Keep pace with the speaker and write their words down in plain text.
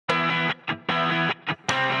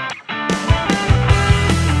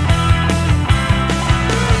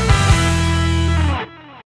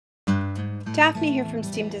Daphne here from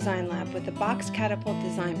STEAM Design Lab with the Box Catapult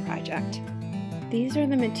Design Project. These are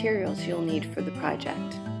the materials you'll need for the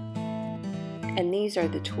project, and these are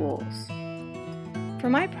the tools.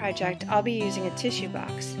 For my project, I'll be using a tissue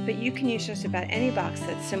box, but you can use just about any box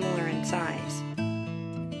that's similar in size.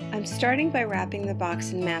 I'm starting by wrapping the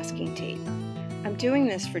box in masking tape. I'm doing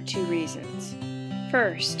this for two reasons.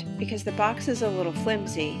 First, because the box is a little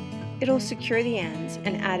flimsy, it'll secure the ends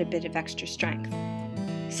and add a bit of extra strength.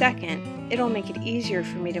 Second, it'll make it easier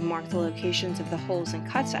for me to mark the locations of the holes and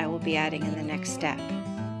cuts I will be adding in the next step.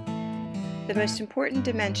 The most important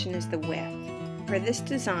dimension is the width. For this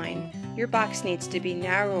design, your box needs to be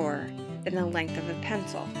narrower than the length of a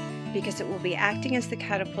pencil, because it will be acting as the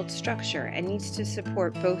catapult structure and needs to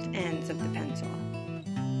support both ends of the pencil.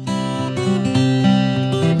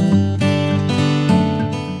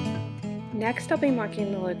 Next, I'll be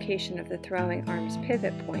marking the location of the throwing arm's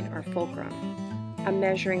pivot point or fulcrum. I'm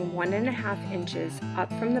measuring 1.5 inches up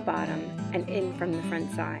from the bottom and in from the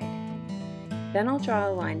front side. Then I'll draw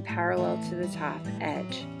a line parallel to the top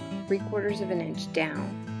edge, 3/4 inch down.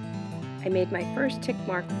 I made my first tick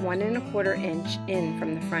mark 1.25 inch in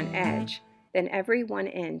from the front edge, then every 1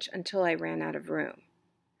 inch until I ran out of room.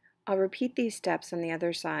 I'll repeat these steps on the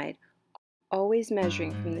other side, always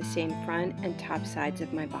measuring from the same front and top sides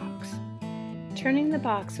of my box. Turning the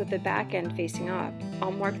box with the back end facing up, I'll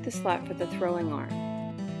mark the slot for the throwing arm.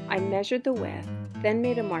 I measured the width, then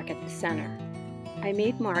made a mark at the center. I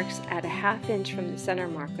made marks at 1/2 inch from the center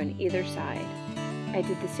mark on either side. I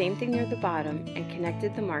did the same thing near the bottom and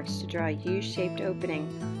connected the marks to draw a U-shaped opening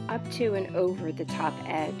up to and over the top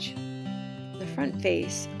edge. The front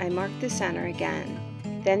face, I marked the center again,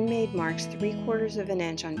 then made marks 3/4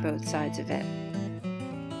 inch on both sides of it.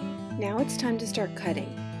 Now it's time to start cutting.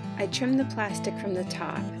 I trimmed the plastic from the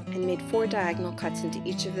top and made 4 diagonal cuts into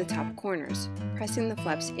each of the top corners, pressing the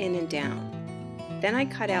flaps in and down. Then I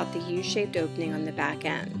cut out the U-shaped opening on the back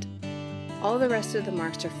end. All the rest of the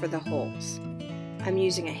marks are for the holes. I'm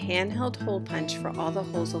using a handheld hole punch for all the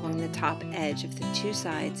holes along the top edge of the 2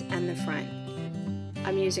 sides and the front.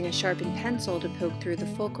 I'm using a sharpened pencil to poke through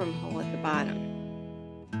the fulcrum hole at the bottom.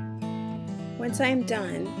 Once I am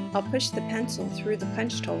done, I'll push the pencil through the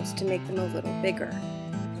punched holes to make them a little bigger.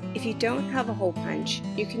 If you don't have a hole punch,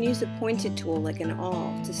 you can use a pointed tool like an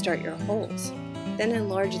awl to start your holes, then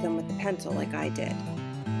enlarge them with the pencil like I did.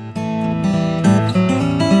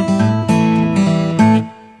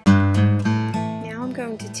 Now I'm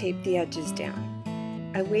going to tape the edges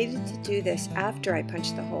down. I waited to do this after I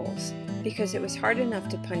punched the holes, because it was hard enough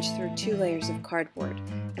to punch through 2 layers of cardboard,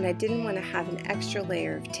 and I didn't want to have an extra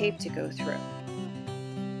layer of tape to go through.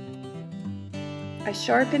 A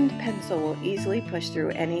sharpened pencil will easily push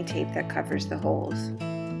through any tape that covers the holes.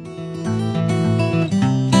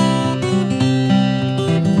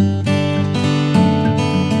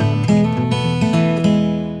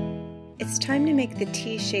 It's time to make the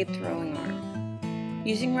T-shaped throwing arm.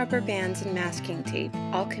 Using rubber bands and masking tape,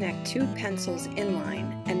 I'll connect 2 pencils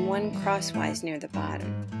inline and 1 crosswise near the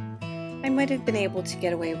bottom. I might have been able to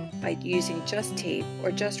get away by using just tape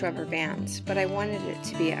or just rubber bands, but I wanted it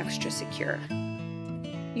to be extra secure.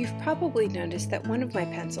 You've probably noticed that one of my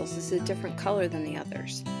pencils is a different color than the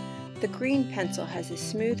others. The green pencil has a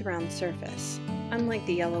smooth round surface, unlike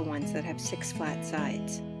the yellow ones that have 6 flat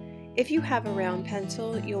sides. If you have a round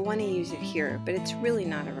pencil, you'll want to use it here, but it's really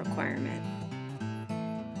not a requirement.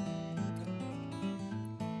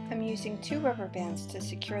 I'm using 2 rubber bands to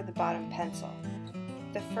secure the bottom pencil.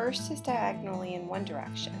 The first is diagonally in one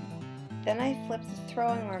direction. Then I flip the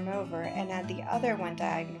throwing arm over and add the other one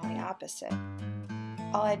diagonally opposite.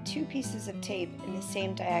 I'll add 2 pieces of tape in the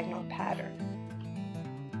same diagonal pattern.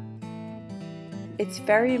 It's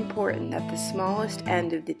very important that the smallest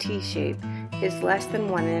end of the T-shape is less than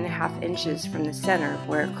 1.5 inches from the center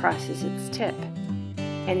where it crosses its tip.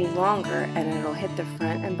 Any longer and it'll hit the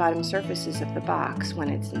front and bottom surfaces of the box when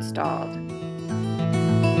it's installed.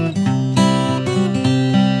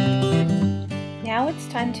 Now it's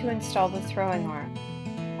time to install the throwing arm.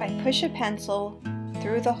 I push a pencil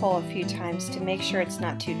through the hole a few times to make sure it's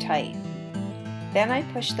not too tight. Then I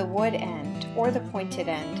push the wood end or the pointed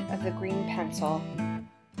end of the green pencil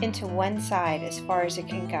into one side as far as it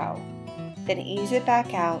can go. Then ease it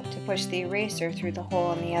back out to push the eraser through the hole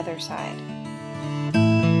on the other side.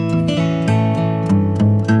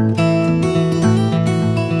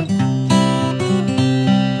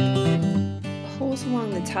 The holes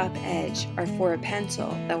along the top edge are for a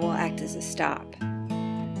pencil that will act as a stop.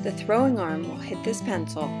 The throwing arm will hit this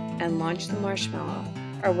pencil and launch the marshmallow,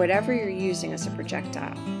 or whatever you're using as a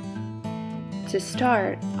projectile. To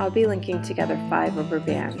start, I'll be linking together 5 rubber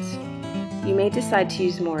bands. You may decide to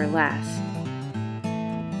use more or less.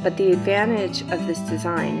 but the advantage of this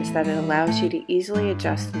design is that it allows you to easily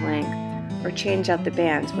adjust the length or change out the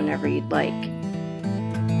bands whenever you'd like.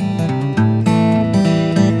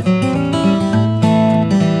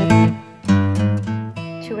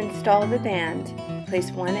 To install the band, place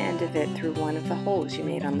one end of it through one of the holes you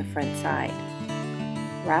made on the front side.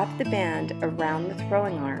 Wrap the band around the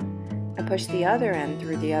throwing arm and push the other end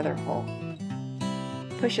through the other hole.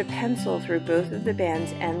 Push a pencil through both of the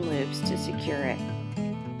band's end loops to secure it.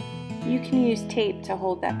 You can use tape to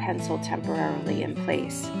hold that pencil temporarily in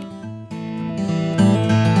place.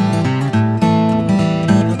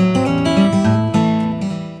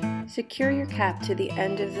 Secure your cap to the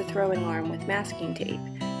end of the throwing arm with masking tape,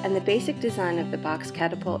 and the basic design of the box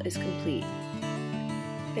catapult is complete.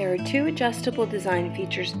 There are two adjustable design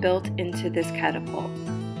features built into this catapult.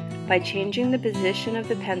 By changing the position of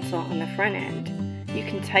the pencil on the front end, you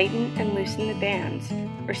can tighten and loosen the bands,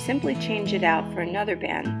 or simply change it out for another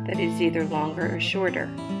band that is either longer or shorter.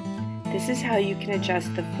 This is how you can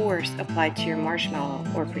adjust the force applied to your marshmallow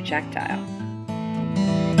or projectile.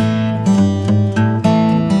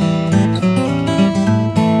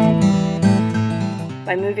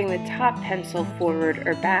 By moving the top pencil forward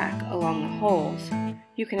or back along the holes,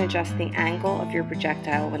 you can adjust the angle of your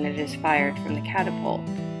projectile when it is fired from the catapult.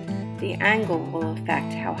 The angle will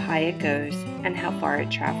affect how high it goes and how far it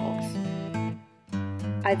travels.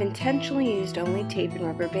 I've intentionally used only tape and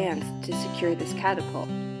rubber bands to secure this catapult.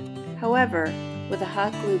 However, with a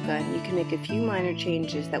hot glue gun, you can make a few minor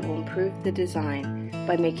changes that will improve the design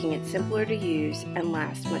by making it simpler to use and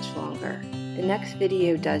last much longer. The next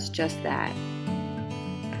video does just that.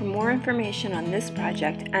 For more information on this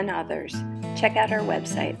project and others, check out our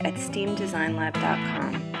website at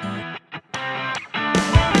steamdesignlab.com.